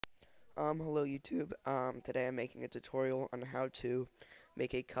Hello YouTube. Today I'm making a tutorial on how to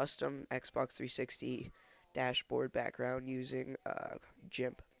make a custom Xbox 360 dashboard background using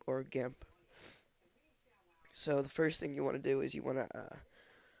GIMP or GIMP. So the first thing you want to do is you want to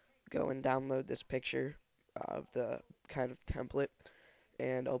go and download this picture of the kind of template,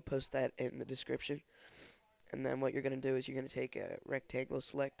 and I'll post that in the description. And then what you're going to do is you're going to take a rectangle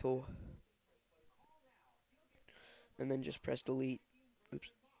select tool and then just press delete. Oops.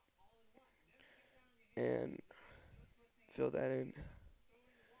 And fill that in.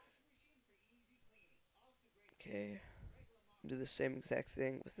 Okay. Do the same exact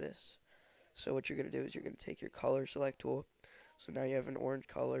thing with this. So what you're going to do is you're going to take your color select tool. So now you have an orange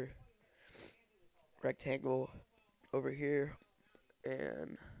color rectangle over here,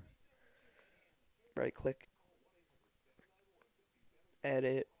 and right click,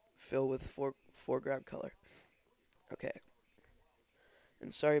 edit, fill with foreground color. Okay.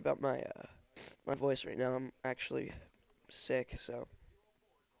 And sorry about my voice right now. I'm actually sick, so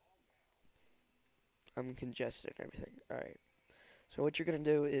I'm congested and everything. All right. So what you're going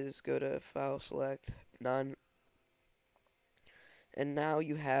to do is go to file select none, and now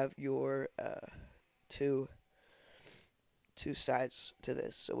you have your two two sides to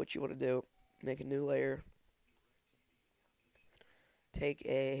this. So what you want to do, make a new layer, take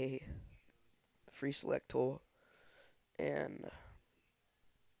a free select tool, and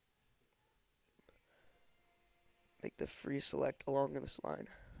make the free select along this line.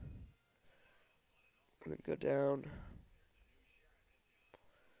 And then go down,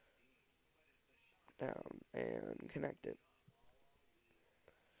 down, and connect it.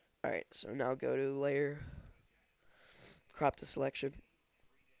 Alright, so now go to layer, crop the selection.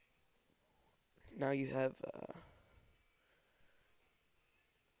 Now you have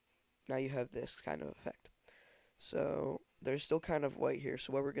now you have this kind of effect. So there's still kind of white here.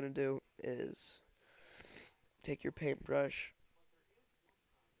 So what we're gonna do is take your paintbrush,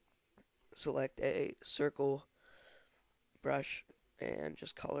 select a circle brush, and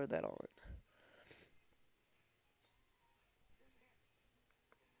just color that on.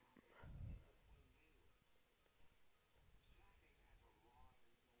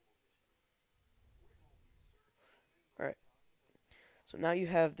 Alright, so now you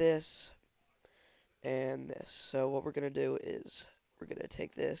have this and this. So what we're gonna do is we're gonna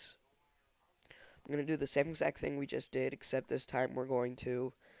take this. I'm gonna do the same exact thing we just did, except this time we're going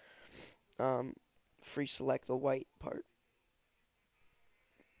to um, free select the white part.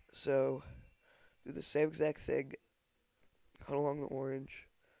 So do the same exact thing, cut along the orange.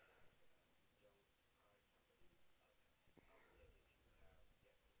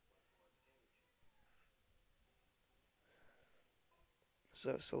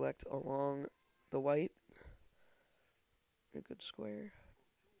 So select along the white, a good square.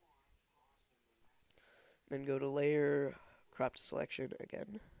 Then go to layer, crop to selection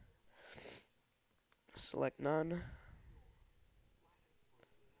again. Select none.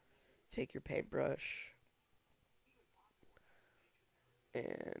 Take your paintbrush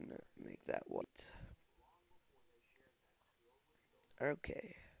and make that white.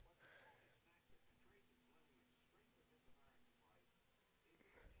 Okay.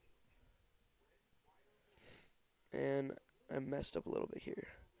 And I messed up a little bit here.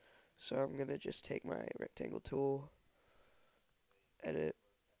 So I'm gonna just take my rectangle tool, edit,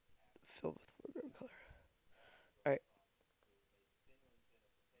 fill with foreground color. Alright,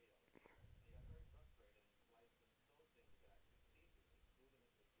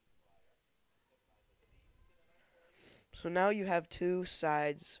 so now you have two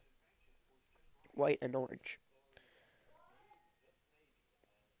sides, white and orange.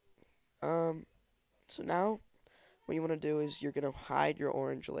 Um, so now what you want to do is you're gonna hide your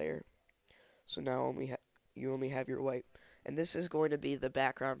orange layer. So now you only have your white, and this is going to be the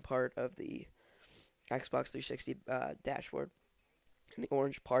background part of the Xbox 360 dashboard. And the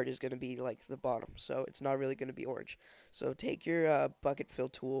orange part is going to be like the bottom, so it's not really going to be orange. So take your bucket fill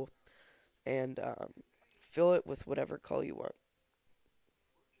tool and fill it with whatever color you want.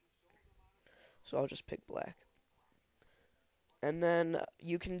 So I'll just pick black. And then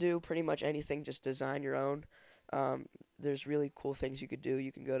you can do pretty much anything, just design your own. There's really cool things you could do.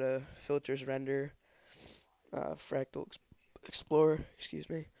 You can go to filters, render, fractal explorer, excuse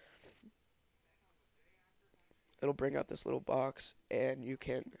me. It'll bring up this little box, and you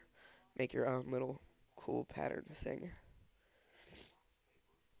can make your own little cool pattern thing.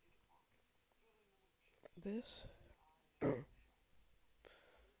 This.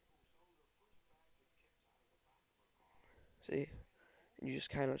 See? And you just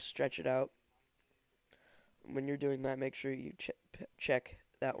kind of stretch it out. When you're doing that, make sure you check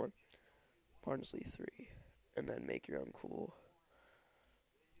that one. Barnsley 3. And then make your own cool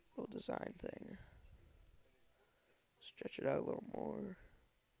little design thing. Stretch it out a little more.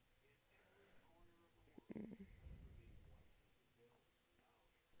 Mm.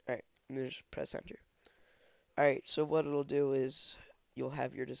 Alright, and then just press enter. Alright, so what it'll do is you'll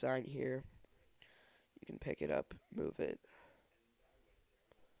have your design here. You can pick it up, move it.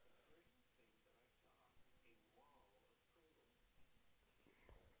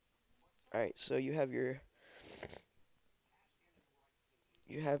 Alright, so you have your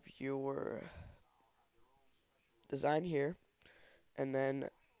design here, and then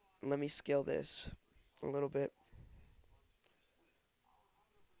let me scale this a little bit.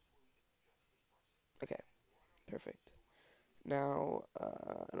 Okay, perfect. Now,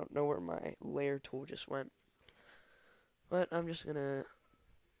 I don't know where my layer tool just went, but I'm just gonna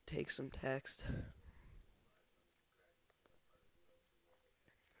take some text,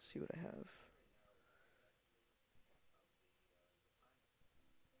 see what I have.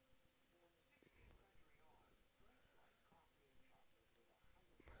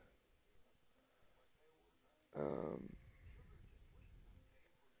 Um,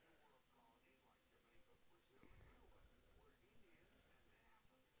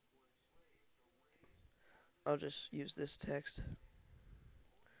 I'll just use this text.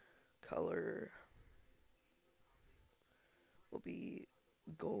 Color will be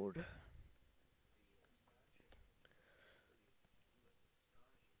gold.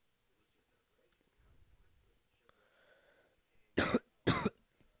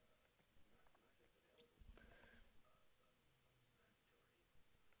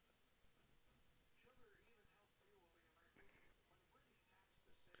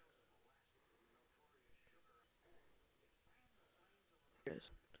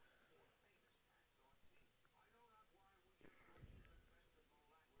 Yes.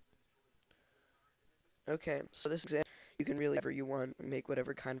 Okay, so this example, you can really whatever you want, make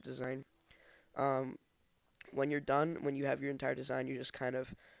whatever kind of design. Um, when you're done, when you have your entire design, you just kind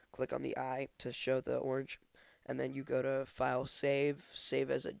of click on the eye to show the orange, and then you go to File, Save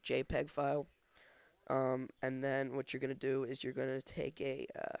as a JPEG file. And then what you're gonna do is you're gonna take a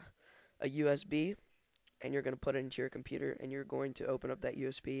USB and you're gonna put it into your computer, and you're going to open up that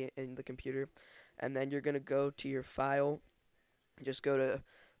USB in the computer, and then you're gonna go to your file. Just go to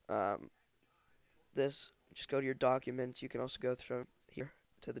just go to your documents. You can also go through here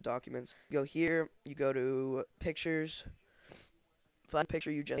to the documents. Go here, you go to pictures, find the picture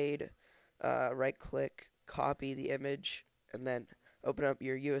you just made, right click, copy the image, and then open up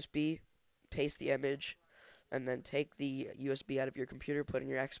your USB, paste the image, and then take the USB out of your computer, put in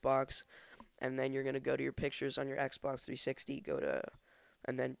your Xbox, and then you're going to go to your pictures on your Xbox 360,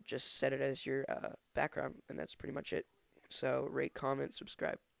 and then just set it as your background, and that's pretty much it. So rate, comment,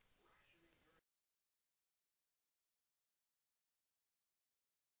 subscribe.